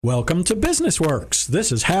Welcome to Business Works.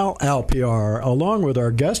 This is Hal Alpiar, along with our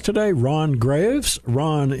guest today, Ron Graves.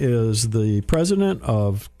 Ron is the president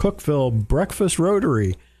of Cookeville Breakfast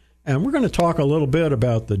Rotary, and we're going to talk a little bit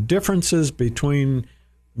about the differences between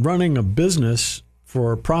running a business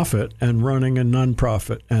for profit and running a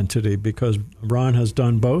nonprofit entity, because Ron has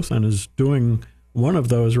done both and is doing one of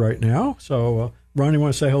those right now. So, Ron, you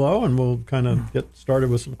want to say hello, and we'll kind of get started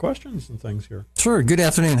with some questions and things here. Sure. Good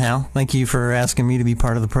afternoon, Hal. Thank you for asking me to be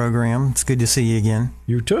part of the program. It's good to see you again.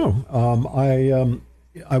 You too.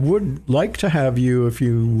 I would like to have you, if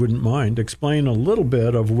you wouldn't mind, explain a little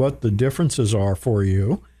bit of what the differences are for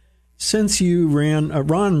you. Since you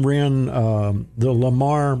Ron ran the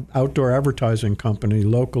Lamar Outdoor Advertising Company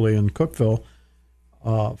locally in Cookeville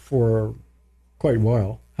for quite a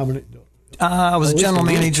while. How many? I was general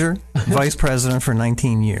manager, vice president for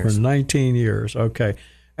 19 years. For 19 years, okay.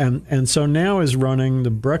 And so now is running the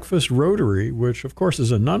Breakfast Rotary, which, of course,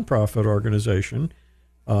 is a nonprofit organization,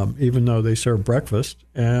 even though they serve breakfast.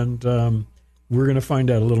 And we're going to find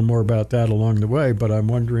out a little more about that along the way. But I'm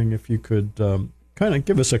wondering if you could kind of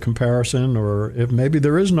give us a comparison, or if maybe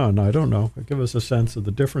there is none. I don't know. Give us a sense of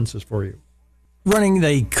the differences for you. Running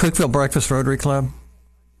the Cookeville Breakfast Rotary Club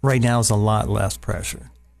right now is a lot less pressure.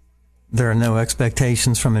 There are no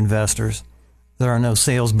expectations from investors. There are no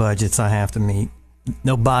sales budgets I have to meet.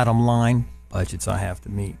 No bottom line budgets I have to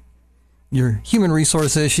meet. Your human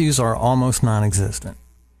resource issues are almost non-existent.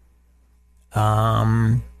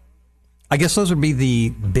 I guess those would be the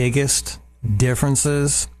biggest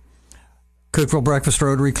differences. Cookeville Breakfast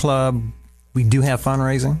Rotary Club, we do have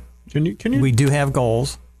fundraising. Can you? We do have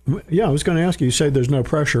goals. Yeah, I was going to ask you. You say there's no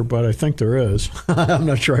pressure, but I think there is. I'm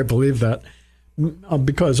not sure I believe that.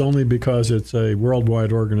 Because it's a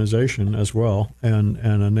worldwide organization as well, and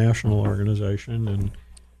a national organization,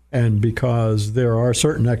 and because there are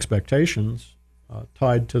certain expectations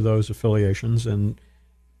tied to those affiliations, and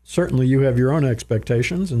certainly you have your own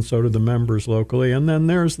expectations, and so do the members locally. And then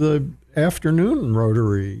there's the afternoon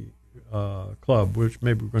Rotary Club, which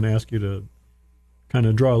maybe we're going to ask you to kind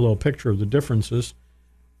of draw a little picture of the differences.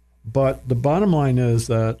 But the bottom line is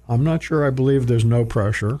that I'm not sure I believe there's no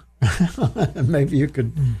pressure. Maybe you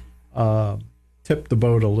could tip the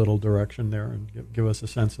boat a little direction there and give us a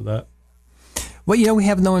sense of that. Well, we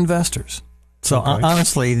have no investors. So Okay.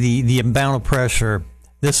 Honestly, the amount of pressure,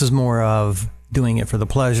 this is more of doing it for the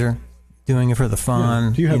pleasure, doing it for the fun.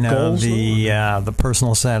 Yeah. Do you have goals? The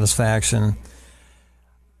personal satisfaction.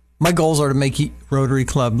 My goals are to make Rotary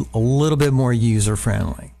Club a little bit more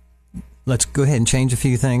user-friendly. Let's go ahead and change a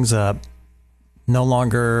few things up. No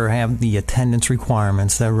longer have the attendance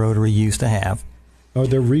requirements that Rotary used to have. Are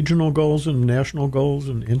there regional goals and national goals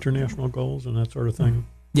and international goals and that sort of thing?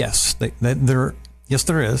 Yes, yes,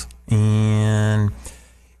 there is. And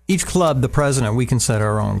each club, the president, we can set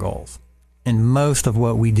our own goals. And most of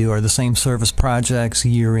what we do are the same service projects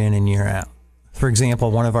year in and year out. For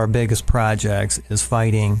example, one of our biggest projects is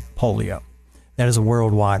fighting polio. That is a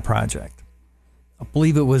worldwide project. I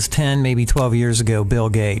believe it was 10, maybe 12 years ago, Bill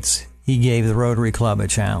Gates, he gave the Rotary Club a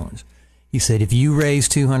challenge. He said, if you raise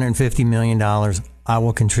 $250 million, I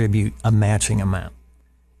will contribute a matching amount.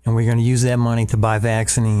 And we're going to use that money to buy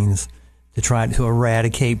vaccines to try to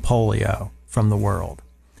eradicate polio from the world.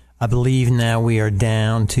 I believe now we are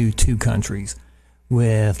down to 2 countries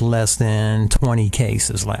with less than 20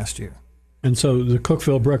 cases last year. And so the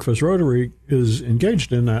Cookeville Breakfast Rotary is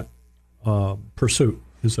engaged in that pursuit.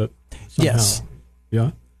 Is that somehow? Yes.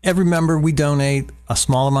 Yeah? Every member, we donate a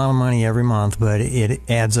small amount of money every month, but it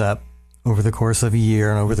adds up over the course of a year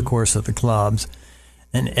and over the course of the clubs.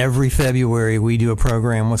 And every February, we do a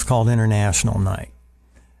program what's called International Night.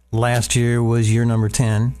 Last year was year number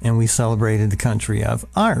 10, and we celebrated the country of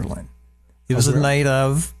Ireland. It was a night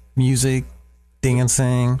of music,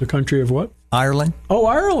 dancing. The country of what? Ireland. Oh,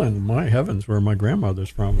 Ireland. My heavens, where my grandmother's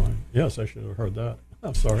from. Yes, I should have heard that.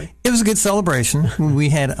 I'm sorry. It was a good celebration. We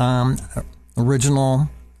had original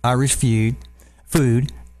Irish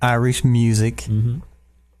food, Irish music. Mm-hmm.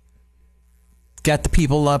 Got the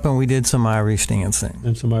people up, and we did some Irish dancing.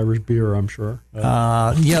 And some Irish beer, I'm sure.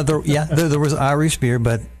 There was Irish beer,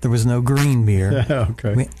 but there was no green beer. Yeah,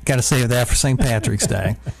 okay. We got to save that for St. Patrick's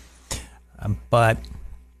Day. But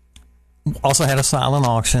also had a silent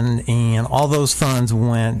auction, and all those funds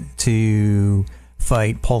went to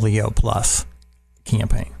fight Polio Plus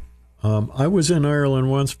campaign. I was in Ireland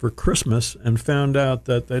once for Christmas and found out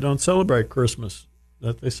that they don't celebrate Christmas,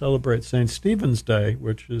 that they celebrate St. Stephen's Day,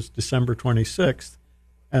 which is December 26th,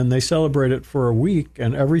 and they celebrate it for a week,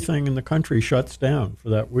 and everything in the country shuts down for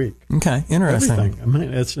that week. Okay, interesting. Everything. I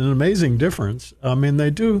mean, it's an amazing difference. I mean, they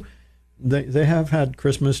do they have had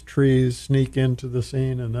Christmas trees sneak into the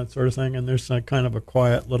scene and that sort of thing, and there's like kind of a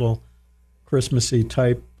quiet little Christmassy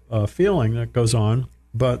type feeling that goes on.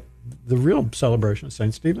 But the real celebration is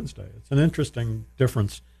St. Stephen's Day. It's an interesting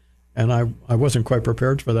difference, and I wasn't quite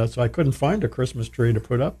prepared for that, so I couldn't find a Christmas tree to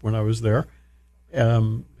put up when I was there.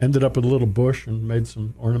 Ended up with a little bush and made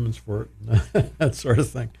some ornaments for it, that sort of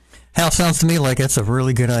thing. Hal, sounds to me like that's a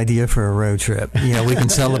really good idea for a road trip. You know, we can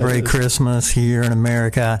celebrate Christmas here in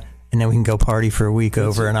America, and then we can go party for a week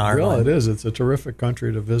over in Ireland. Well, it is. It's a terrific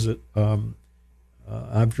country to visit.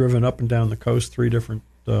 I've driven up and down the coast 3 different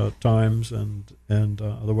times, and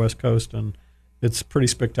the West Coast, and it's pretty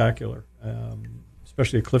spectacular,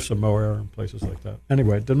 especially the Cliffs of Moher and places like that.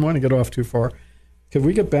 Anyway, didn't want to get off too far. Could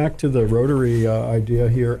we get back to the Rotary idea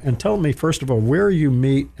here and tell me, first of all, where you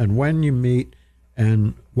meet and when you meet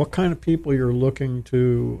and what kind of people you're looking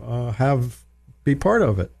to have be part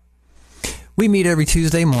of it? We meet every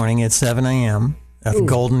Tuesday morning at 7 a.m. at the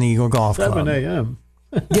Golden Eagle Golf Club. 7 a.m.?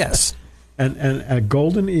 Yes. And at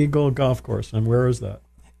Golden Eagle Golf Course, and where is that?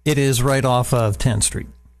 It is right off of 10th Street.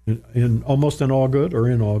 Almost in Allgood or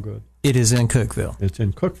in Allgood? It is in Cookeville. It's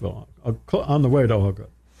in Cookeville, on the way to Allgood.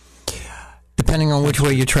 Depending on which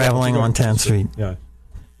way you're traveling on 10th Street. Yeah.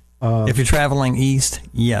 If you're traveling east,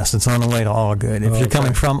 yes, it's on the way to Allgood. If you're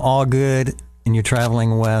coming from Allgood and you're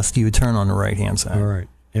traveling west, you would turn on the right-hand side. All right.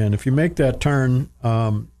 And if you make that turn,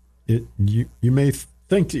 you may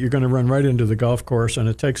think that you're going to run right into the golf course, and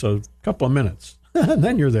it takes a couple of minutes, and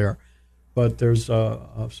then you're there. But there's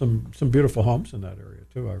some beautiful homes in that area,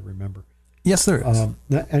 too, I remember. Yes, there is.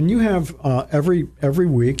 And you have every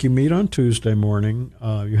week, you meet on Tuesday morning,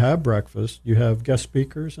 you have breakfast, you have guest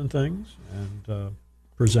speakers and things, and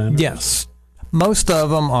presenters. Yes. Most of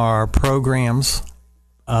them are programs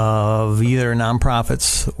of either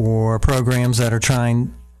nonprofits or programs that are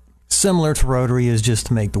trying, similar to Rotary, is just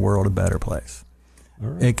to make the world a better place. All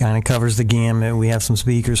right. It kind of covers the gamut. We have some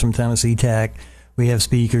speakers from Tennessee Tech. We have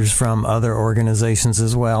speakers from other organizations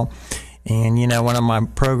as well. And, you know, one of my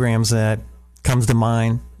programs that comes to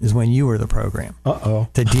mind is when you were the program. Uh-oh.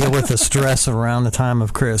 To deal with the stress around the time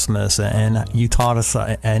of Christmas. And you taught us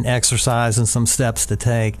an exercise and some steps to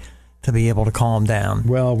take to be able to calm down.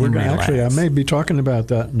 Well, we're going to actually, I may be talking about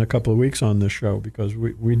that in a couple of weeks on this show, because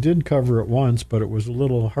we did cover it once, but it was a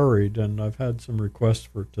little hurried, and I've had some requests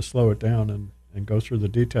to slow it down and go through the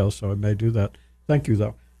details, so I may do that. Thank you,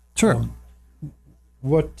 though. Sure.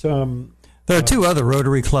 There are 2 other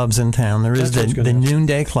Rotary clubs in town. There is the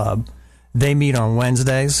Noonday Club. They meet on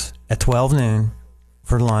Wednesdays at 12 noon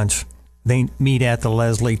for lunch. They meet at the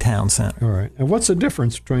Leslie Town Center. All right. And what's the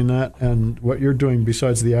difference between that and what you're doing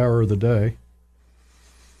besides the hour of the day?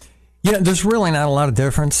 Yeah, there's really not a lot of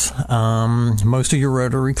difference. Most of your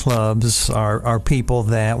Rotary clubs are people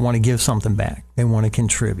that want to give something back. They want to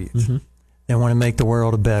contribute. Mm-hmm. They want to make the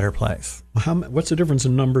world a better place. What's the difference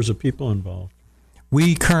in numbers of people involved?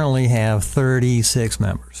 We currently have 36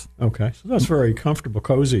 members. Okay. So that's very comfortable,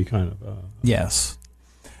 cozy kind of. Yes.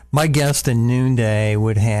 My guest in Noonday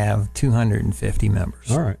would have 250 members.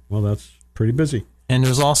 All right. Well, that's pretty busy. And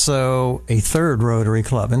there's also a third Rotary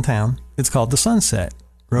Club in town. It's called the Sunset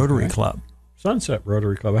Rotary Club. Sunset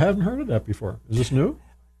Rotary Club. I haven't heard of that before. Is this new?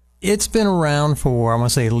 It's been around for, I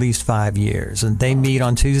want to say, at least 5 years. And they meet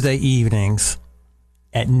on Tuesday evenings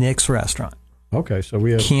at Nick's Restaurant. Okay, so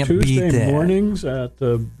we have Tuesday mornings at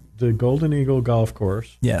the Golden Eagle Golf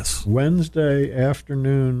Course. Yes. Wednesday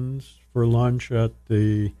afternoons for lunch at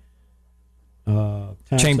the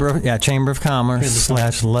Chamber of Commerce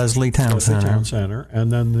 / Leslie Town Center. And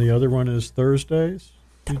then the other one is Thursdays?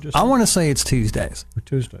 I want to say it's Tuesdays. Or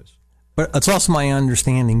Tuesdays. But it's also my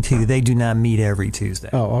understanding, too, they do not meet every Tuesday.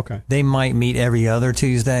 Oh, okay. They might meet every other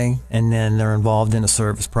Tuesday, and then they're involved in a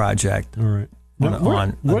service project. All right. On a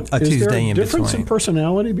Tuesday in between. Is there a difference in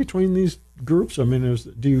personality between these groups? I mean,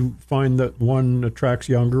 do you find that one attracts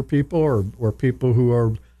younger people or people who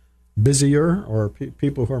are busier, or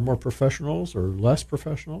people who are more professionals or less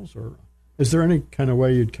professionals? Or is there any kind of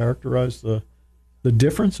way you'd characterize the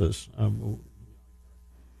differences?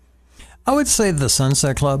 I would say the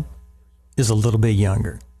Sunset Club is a little bit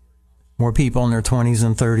younger. More people in their 20s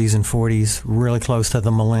and 30s and 40s, really close to the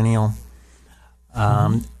millennial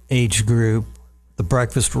age group. The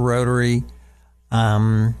Breakfast Rotary,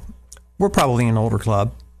 we're probably an older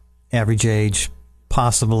club, average age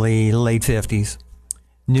possibly late 50s.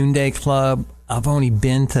 Noonday Club, I've only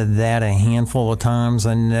been to that a handful of times.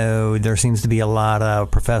 I know there seems to be a lot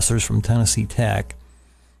of professors from Tennessee Tech,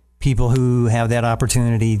 people who have that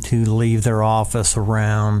opportunity to leave their office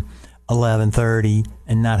around 11:30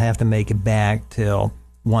 and not have to make it back till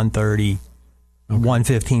 1:30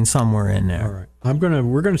 115, somewhere in there. All right.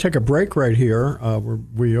 We're gonna take a break right here.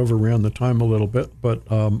 We overran the time a little bit, but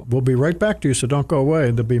we'll be right back to you. So don't go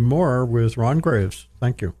away. There'll be more with Ron Graves.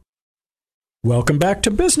 Thank you. Welcome back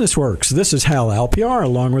to Business Works. This is Hal Alpiar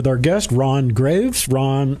along with our guest Ron Graves.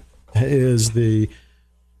 Ron is the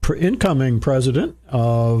incoming president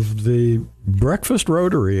of the Breakfast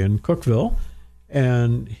Rotary in Cookeville,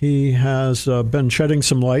 and he has been shedding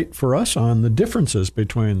some light for us on the differences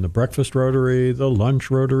between the Breakfast Rotary, the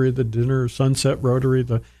Lunch Rotary, the Dinner Sunset Rotary,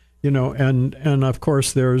 and of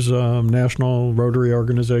course there's national Rotary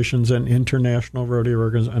organizations and international Rotary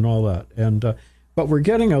organizations and all that. And but we're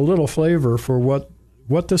getting a little flavor for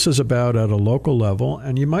what this is about at a local level,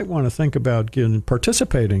 and you might want to think about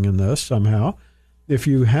participating in this somehow. If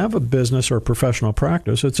you have a business or professional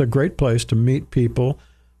practice, it's a great place to meet people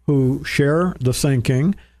who share the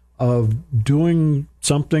thinking of doing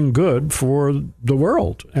something good for the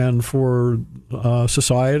world and for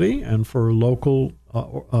society and for local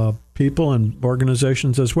people and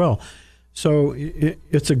organizations as well. So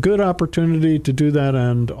it's a good opportunity to do that,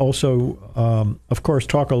 and also, of course,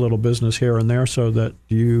 talk a little business here and there so that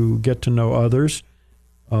you get to know others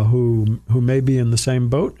who may be in the same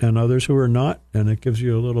boat and others who are not, and it gives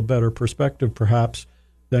you a little better perspective, perhaps,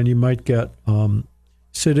 than you might get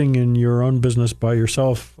sitting in your own business by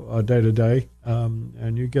yourself day to day,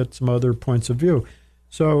 and you get some other points of view.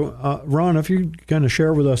 So, Ron, if you kind of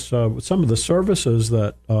share with us some of the services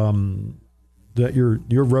that that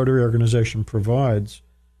your Rotary organization provides.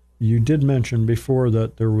 You did mention before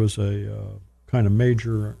that there was a kind of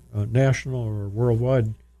major national or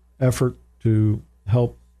worldwide effort to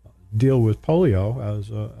help deal with polio as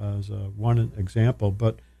one example,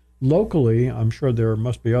 but locally, I'm sure there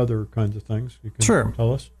must be other kinds of things you can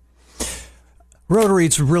tell us.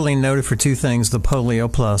 Rotary's really noted for two things: the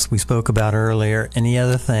Polio Plus we spoke about earlier, and the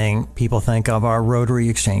other thing people think of are Rotary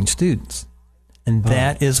Exchange students. And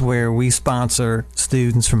that is where we sponsor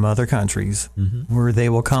students from other countries, where they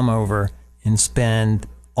will come over and spend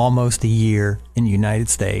almost a year in the United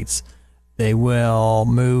States. They will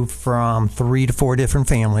move from 3 to 4 different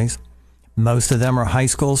families. Most of them are high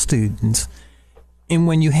school students. And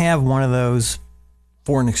when you have one of those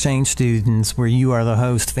foreign exchange students where you are the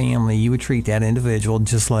host family, you would treat that individual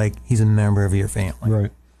just like he's a member of your family.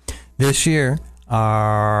 Right. This year,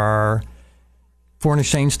 our foreign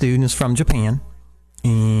exchange student is from Japan,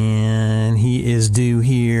 and he is due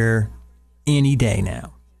here any day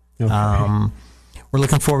now. Okay. We're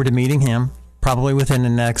looking forward to meeting him. Probably within the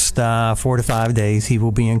next 4 to 5 days, he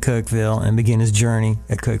will be in Cookeville and begin his journey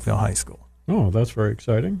at Cookeville High School. Oh, that's very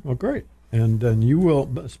exciting. Well, great. And then you will,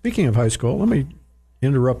 speaking of high school, let me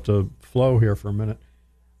interrupt the flow here for a minute.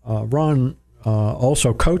 Ron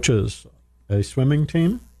also coaches a swimming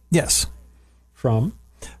team? Yes. From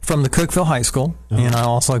the Cookeville High School, and I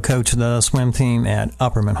also coach the swim team at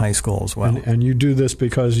Upperman High School as well. And you do this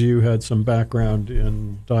because you had some background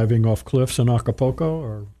in diving off cliffs in Acapulco,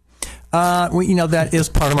 or? Well, that is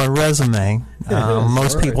part of my resume.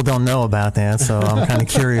 Most people don't know about that, so I'm kind of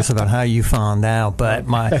curious about how you found out. But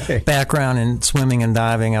my background in swimming and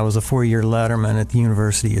diving, I was a 4-year letterman at the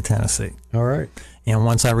University of Tennessee. All right. And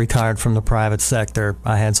once I retired from the private sector,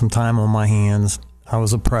 I had some time on my hands. I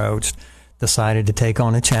was approached, decided to take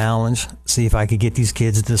on a challenge, see if I could get these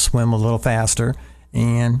kids to swim a little faster.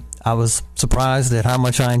 And I was surprised at how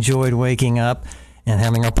much I enjoyed waking up and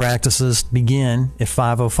having our practices begin at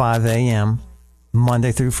 5:05 a.m.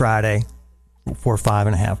 Monday through Friday for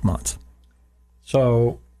 5.5 months.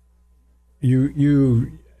 So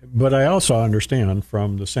but I also understand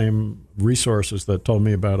from the same resources that told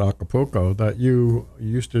me about Acapulco that you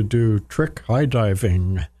used to do trick high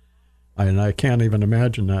diving. And I can't even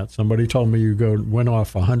imagine that. Somebody told me you went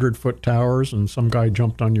off 100-foot towers and some guy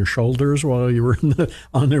jumped on your shoulders while you were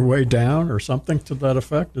on their way down or something to that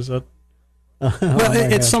effect. Is that? Well,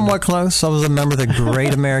 it's somewhat close. I was a member of the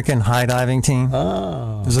Great American High Diving Team.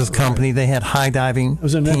 Oh, There's this company. They had high diving It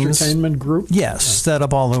was an teams. entertainment group? Yes, set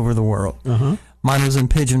up all over the world. Mine was in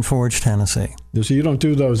Pigeon Forge, Tennessee. So you don't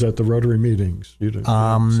do those at the Rotary meetings? You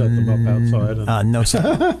don't set them up outside? No,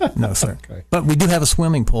 sir. No, sir. Okay. But we do have a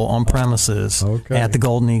swimming pool on premises at the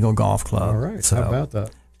Golden Eagle Golf Club. All right. So how about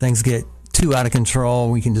that? Things get too out of control,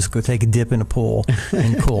 we can just go take a dip in the pool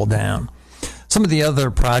and cool down. Some of the other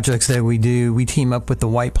projects that we do, we team up with the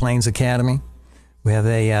White Plains Academy. We have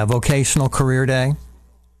a vocational career day.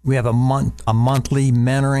 We have a monthly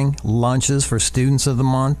mentoring lunches for students of the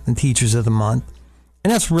month and teachers of the month.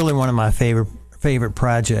 And that's really one of my favorite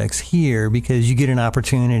projects here, because you get an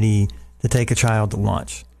opportunity to take a child to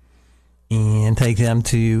lunch and take them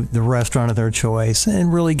to the restaurant of their choice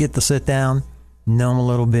and really get to sit down, know them a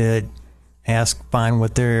little bit, find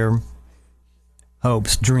what their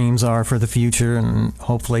hopes, dreams are for the future, and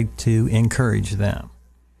hopefully to encourage them.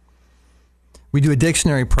 We do a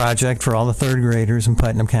dictionary project for all the third graders in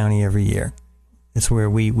Putnam County every year. It's where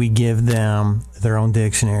we give them their own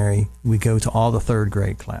dictionary. We go to all the third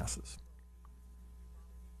grade classes.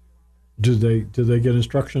 Do they get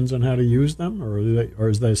instructions on how to use them, or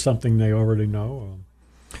is that something they already know?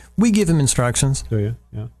 We give them instructions. Do you?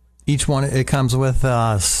 Yeah. Each one, it comes with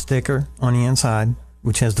a sticker on the inside,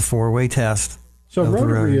 which has the 4-way test. So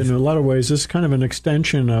Rotary, in a lot of ways, is kind of an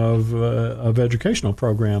extension of educational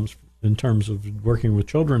programs in terms of working with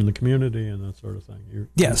children in the community and that sort of thing.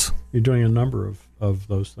 Yes. You're doing a number of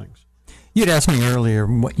those things. You'd asked me earlier,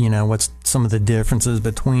 what's some of the differences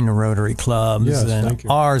between the Rotary clubs and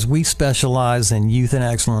ours. We specialize in youth in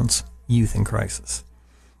excellence, youth in crisis.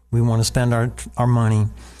 We want to spend our money,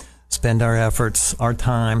 spend our efforts, our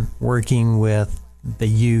time working with the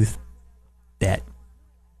youth that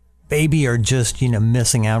maybe are just,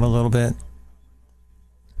 missing out a little bit,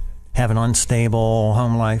 have an unstable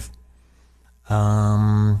home life.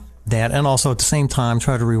 And also at the same time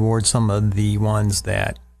try to reward some of the ones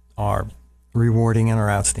that are rewarding and are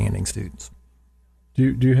outstanding students.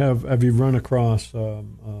 Have you run across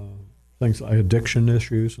things like addiction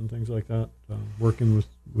issues and things like that, working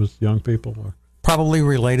with young people? Or? Probably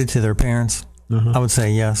related to their parents. I would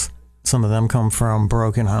say yes. Some of them come from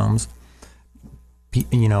broken homes.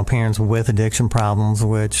 Parents with addiction problems,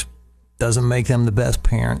 which doesn't make them the best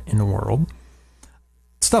parent in the world.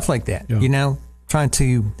 Stuff like that, trying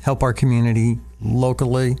to help our community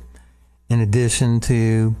locally in addition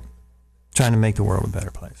to trying to make the world a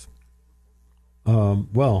better place.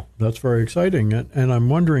 Well, that's very exciting. And I'm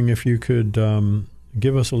wondering if you could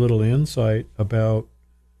give us a little insight about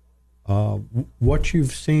what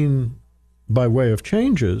you've seen by way of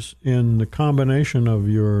changes in the combination of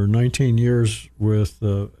your 19 years with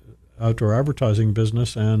the outdoor advertising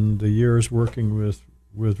business and the years working with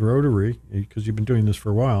Rotary, because you've been doing this for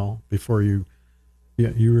a while before you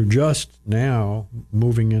were just now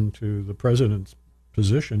moving into the president's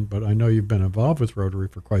position, but I know you've been involved with Rotary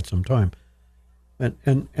for quite some time.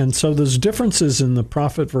 And so there's differences in the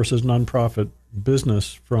profit versus nonprofit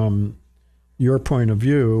business from your point of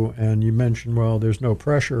view, and you mentioned, well, there's no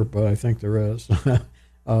pressure, but I think there is.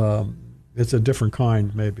 It's a different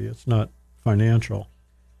kind, maybe. It's not financial.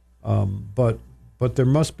 But there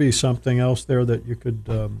must be something else there that you could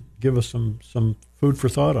give us some food for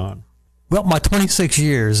thought on. Well, my 26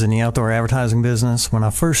 years in the outdoor advertising business, when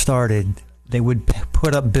I first started, they would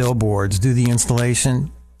put up billboards, do the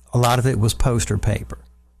installation. A lot of it was poster paper.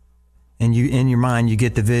 And in your mind, you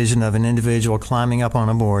get the vision of an individual climbing up on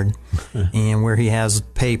a board and where he has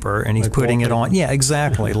paper and he's like putting wallpaper. It on. Yeah,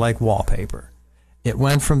 exactly, like wallpaper. It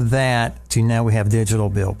went from that to now we have digital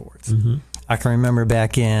billboards. Mm-hmm. I can remember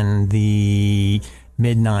back in the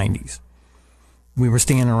mid-'90s, we were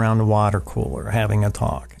standing around the water cooler having a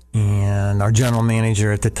talk. And our general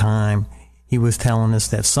manager at the time, he was telling us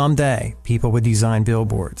that someday people would design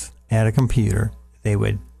billboards at a computer. They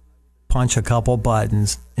would punch a couple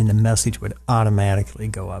buttons and the message would automatically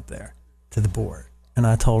go up there to the board. And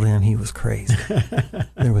I told him he was crazy.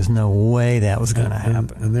 There was no way that was going to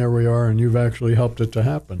happen. And there we are, and you've actually helped it to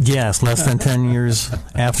happen. Yes, less than 10 years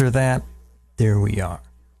after that, there we are.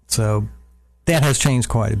 So that has changed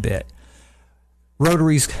quite a bit.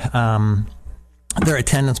 Rotary's, their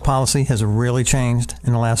attendance policy has really changed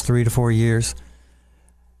in the last 3 to 4 years.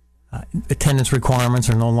 Attendance requirements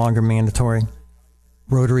are no longer mandatory.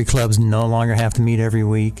 Rotary clubs no longer have to meet every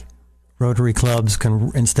week. Rotary clubs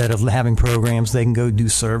can, instead of having programs, they can go do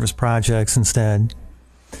service projects instead.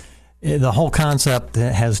 The whole concept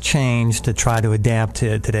has changed to try to adapt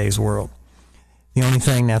to today's world. The only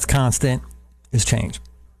thing that's constant is change.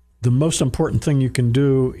 The most important thing you can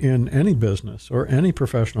do in any business or any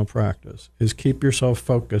professional practice is keep yourself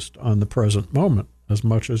focused on the present moment as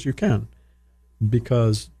much as you can,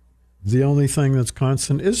 because the only thing that's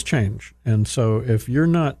constant is change. And so if you're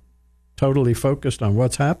not totally focused on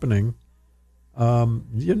what's happening,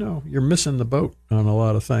 you're missing the boat on a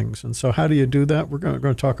lot of things. And so how do you do that? We're going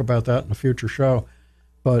to talk about that in a future show.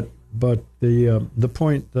 But the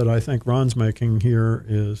point that I think Ron's making here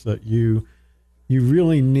is that you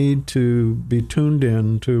really need to be tuned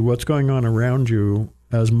in to what's going on around you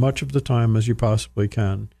as much of the time as you possibly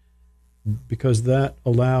can, because that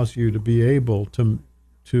allows you to be able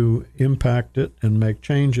to impact it and make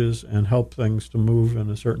changes and help things to move in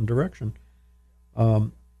a certain direction.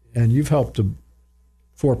 And you've helped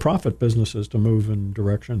for-profit businesses to move in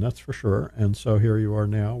direction, that's for sure. And so here you are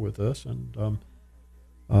now with us. And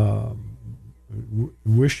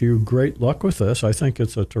wish you great luck with this. I think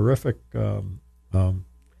it's a terrific thing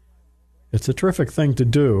to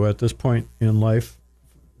do at this point in life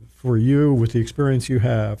for you, with the experience you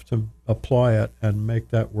have, to apply it and make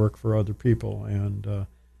that work for other people. And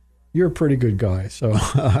you're a pretty good guy, so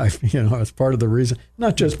it's part of the reason.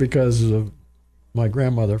 Not just because of my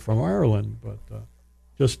grandmother from Ireland, but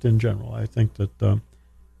just in general. I think that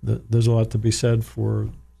there's a lot to be said for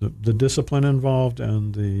the discipline involved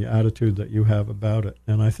and the attitude that you have about it.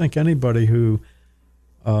 And I think anybody who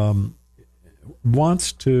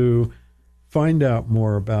wants to find out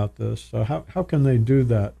more about this, how can they do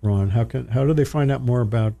that, Ron? How do they find out more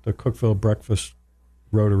about the Cookeville Breakfast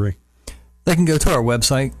Rotary? They can go to our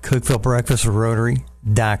website,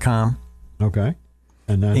 CookevilleBreakfastRotary.com. Okay.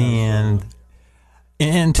 And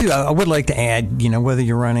too, I would like to add, whether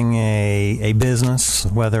you're running a business,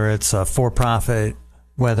 whether it's a for-profit,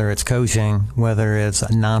 whether it's coaching, whether it's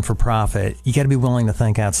a non-for-profit, you got to be willing to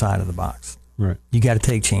think outside of the box. Right. You got to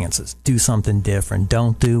take chances. Do something different.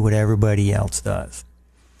 Don't do what everybody else does.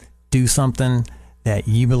 Do something that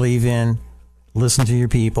you believe in. Listen to your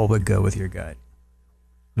people, but go with your gut.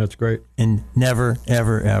 That's great. And never,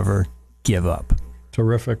 ever, ever give up.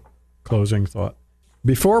 Terrific closing thought.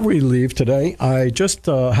 Before we leave today, I just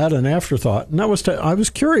had an afterthought, and that was I was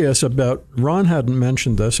curious about, Ron hadn't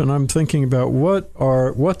mentioned this, and I'm thinking about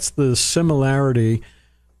what's the similarity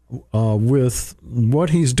with what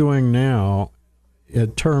he's doing now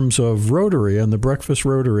in terms of Rotary and the Breakfast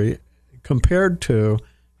Rotary compared to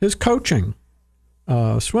his coaching,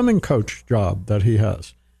 swimming coach job that he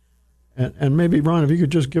has. And maybe, Ron, if you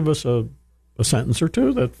could just give us a sentence or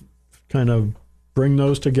two that kind of bring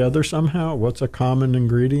those together somehow. What's a common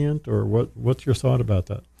ingredient, or what's your thought about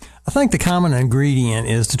that? I think the common ingredient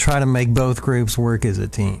is to try to make both groups work as a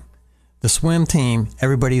team. The swim team,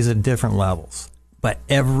 everybody's at different levels, but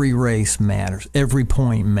every race matters. Every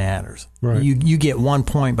point matters. Right. You get 1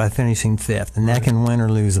 point by finishing fifth, and that can win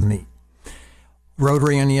or lose a meet.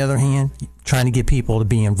 Rotary, on the other hand, trying to get people to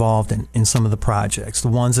be involved in some of the projects, the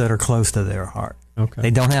ones that are close to their heart. Okay.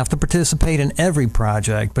 They don't have to participate in every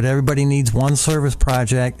project, but everybody needs one service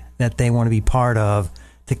project that they want to be part of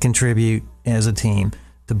to contribute as a team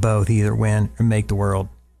to both either win or make the world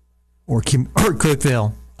or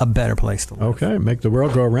Cookeville a better place to live. Okay, make the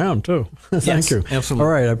world go around, too. Thank you. Absolutely.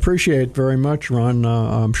 All right, I appreciate very much, Ron.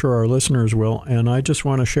 I'm sure our listeners will. And I just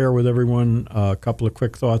want to share with everyone a couple of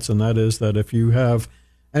quick thoughts, and that is that if you have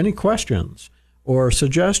any questions or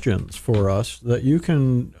suggestions for us, that you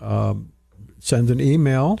can send an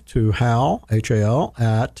email to Hal, H-A-L,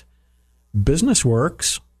 at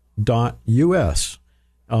businessworks.us.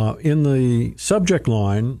 In the subject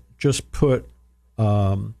line, just put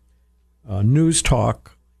News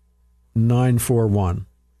Talk 941,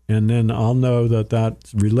 and then I'll know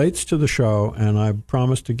that relates to the show, and I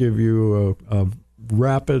promise to give you a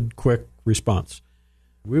rapid, quick response.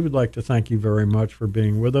 We would like to thank you very much for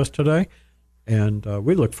being with us today, and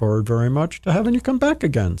we look forward very much to having you come back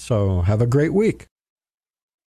again. So have a great week.